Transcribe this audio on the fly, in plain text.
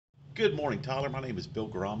Good morning, Tyler. My name is Bill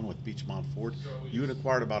Grauman with Beechmont Ford. You had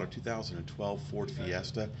inquired about a 2012 Ford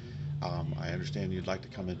Fiesta. I understand you'd like to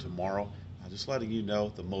come in tomorrow. Just letting you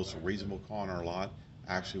know the most reasonable car on our lot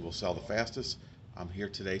actually will sell the fastest. I'm here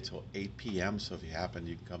today till 8 p.m. So if you happen,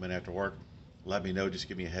 you can come in after work. Let me know. Just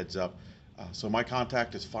give me a heads up. So my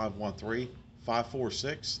contact is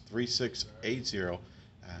 513-546-3680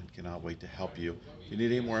 and cannot wait to help you. If you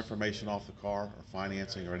need any more information off the car or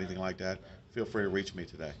financing or anything like that, feel free to reach me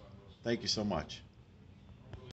today. Thank you so much.